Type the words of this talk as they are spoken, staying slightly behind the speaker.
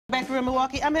Back here in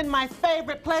Milwaukee, I'm in my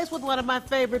favorite place with one of my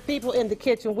favorite people in the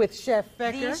kitchen with Chef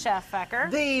Feker. The Chef Feker.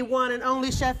 The one and only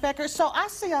Chef Feker. So I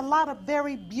see a lot of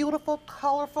very beautiful,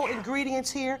 colorful ingredients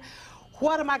here.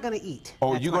 What am I going to eat?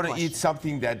 Oh, That's you're going to eat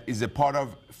something that is a part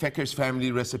of Feker's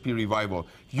Family Recipe Revival.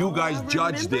 You guys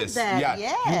judge this. That. Yeah,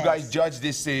 you guys judge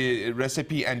this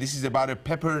recipe, and this is about a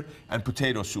pepper and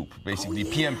potato soup, basically,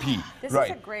 PMP. This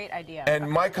right. is a great idea. And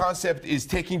my concept is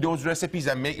taking those recipes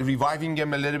and reviving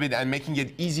them a little bit and making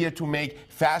it easier to make,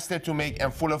 faster to make,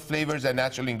 and full of flavors and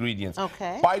natural ingredients.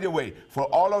 Okay. By the way, for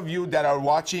all of you that are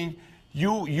watching,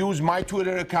 you use my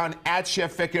Twitter account,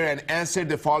 @ChefFeker, and answer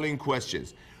the following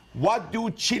questions. What do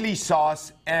chili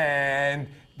sauce and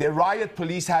the riot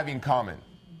police have in common?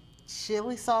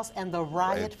 Chili sauce and the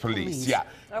riot police. Yeah.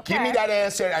 Okay. Give me that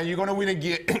answer, and you're going to win a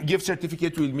gift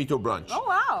certificate to El Mito Brunch. Oh,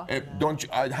 wow. Don't you,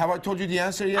 have I told you the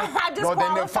answer yet? No,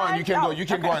 then fine. You can go. You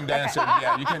can go on the answer.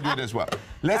 Yeah, you can do it as well.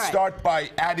 Let's start by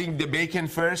adding the bacon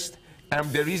first. And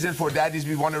the reason for that is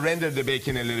we want to render the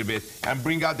bacon a little bit and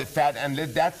bring out the fat and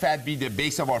let that fat be the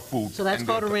base of our food. So let's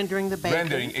go to rendering the bacon.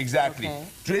 Rendering, exactly. Okay.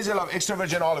 Drizzle of extra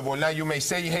virgin olive oil. Now you may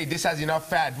say, hey, this has enough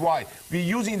fat. Why? We're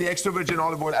using the extra virgin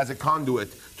olive oil as a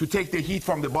conduit to take the heat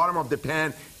from the bottom of the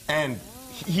pan and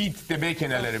heat the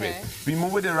bacon a little bit. We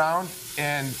move it around,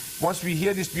 and once we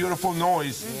hear this beautiful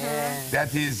noise,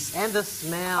 that is... And the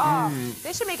smell. Oh,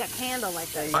 they should make a candle like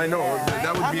this. I know,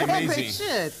 that would be amazing. They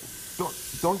should.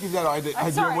 Don't give that idea.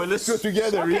 Well, let's go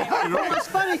together. Okay. Yeah, It's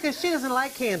funny because she doesn't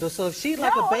like candles, so if she'd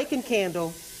like a bacon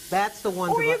candle, that's the one.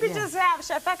 Or you could just have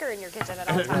Chef Feker in your kitchen at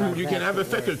all times. You can have a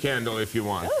Feker candle if you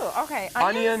want. Ooh, okay.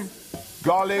 Onion,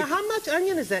 garlic. Now, how much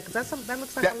onion is that? Because that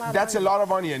looks like a lot. That's a lot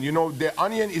of onion. You know, the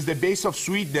onion is the base of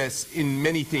sweetness in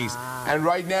many things. And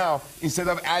right now, instead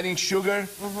of adding sugar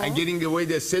and getting away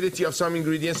the acidity of some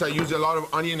ingredients, I use a lot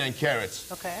of onion and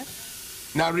carrots. Okay.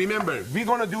 Now remember, we're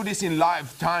gonna do this in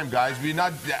live time, guys.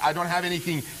 I don't have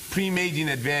anything pre-made in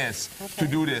advance to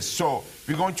do this. So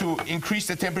we're going to increase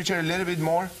the temperature a little bit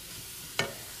more.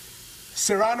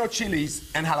 Serrano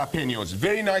chilies and jalapenos,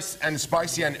 very nice and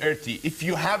spicy and earthy. If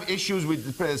you have issues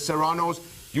with serranos,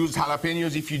 use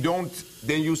jalapenos. If you don't,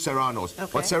 then use serranos.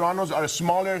 Okay. But serranos are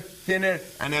smaller, thinner,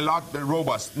 and a lot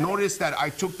robust. Notice that I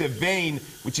took the vein,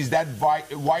 which is that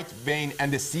white vein,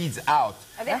 and the seeds out.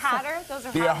 Are they hotter? Those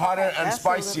are They are hotter and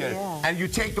spicier. Yeah. And you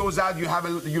take those out,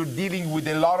 you're dealing with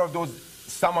a lot of those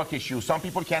stomach issues. Some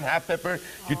people can't have pepper.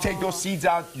 You take those seeds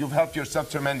out, you've helped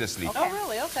yourself tremendously. Oh,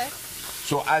 really? Okay.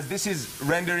 So as this is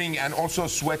rendering and also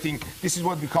sweating, this is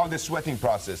what we call the sweating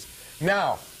process.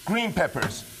 Now, green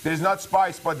peppers. There's not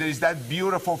spice, but there is that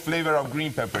beautiful flavor of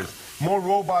green peppers. More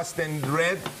robust than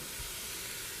red.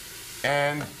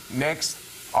 And next,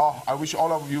 oh, I wish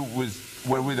all of you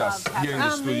were with us here in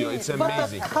the studio. It's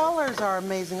amazing. But the colors are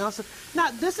amazing also. Now,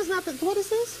 this is not what is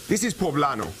this? This is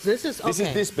poblano. This is, okay. This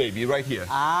is this baby right here.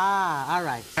 Ah, all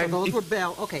right. So And those were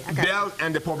bell. Okay, I got Bell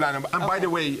and the poblano. And by the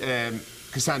way,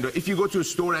 Cassandra, if you go to a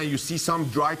store and you see some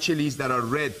dry chilies that are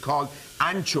red called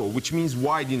ancho, which means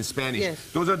white in Spanish,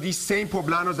 those are these same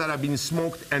poblanos that have been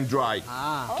smoked and dried.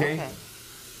 Ah, okay.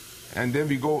 And then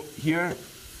we go here.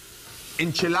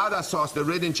 Enchilada sauce, the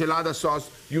red enchilada sauce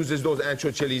uses those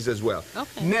ancho chilies as well.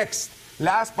 Okay. Next,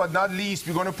 last but not least,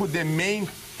 we're going to put the main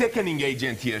thickening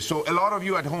agent here. So a lot of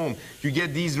you at home, you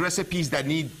get these recipes that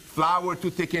need flour to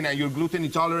thicken and you're gluten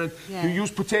intolerant. You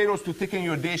use potatoes to thicken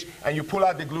your dish and you pull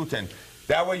out the gluten.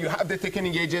 That way you have the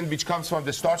thickening agent which comes from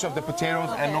the starch of the potatoes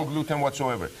and no gluten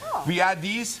whatsoever. We add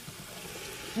these.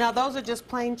 Now those are just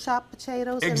plain chopped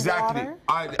potatoes Exactly. and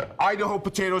water? Idaho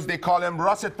potatoes, they call them.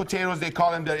 Russet potatoes, they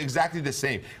call them. They're exactly the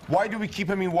same. Why do we keep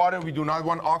them in water? We do not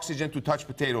want oxygen to touch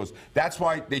potatoes. That's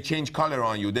why they change color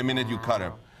on you the minute you cut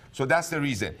them. So that's the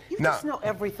reason. You now, just know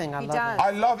everything. I love it.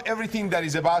 I love everything that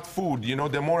is about food. You know,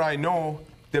 the more I know,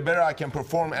 the better I can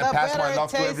perform and pass my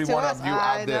love to every one of you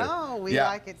out there. I know. We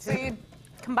like it too. So you're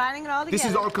combining it all together. This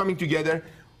is all coming together.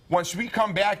 Once we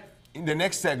come back in the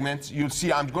next segment, you'll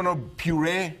see I'm going to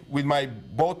puree with my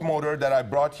boat motor that I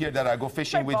brought here that I go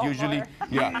fishing with usually.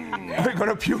 Yeah. We're going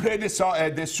to puree the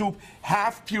soup,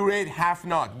 half pureed, half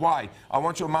not. Why? I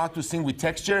want your mouth to sing with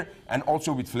texture and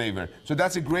also with flavor. So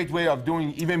that's a great way of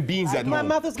doing even beans at home. My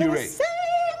mouth is going to sing.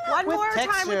 One more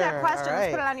time with that question. All right.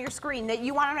 Let's put it on your screen. That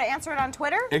you want him to answer it on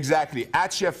Twitter? Exactly.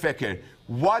 @Chef Feker.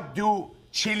 What do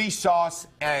chili sauce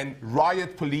and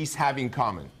riot police have in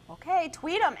common? Okay,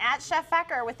 tweet them @Chef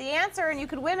Feker with the answer, and you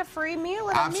could win a free meal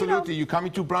at Absolutely. You come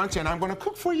into brunch, and I'm going to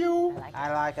cook for you.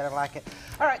 I like it.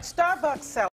 All right, Starbucks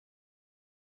sells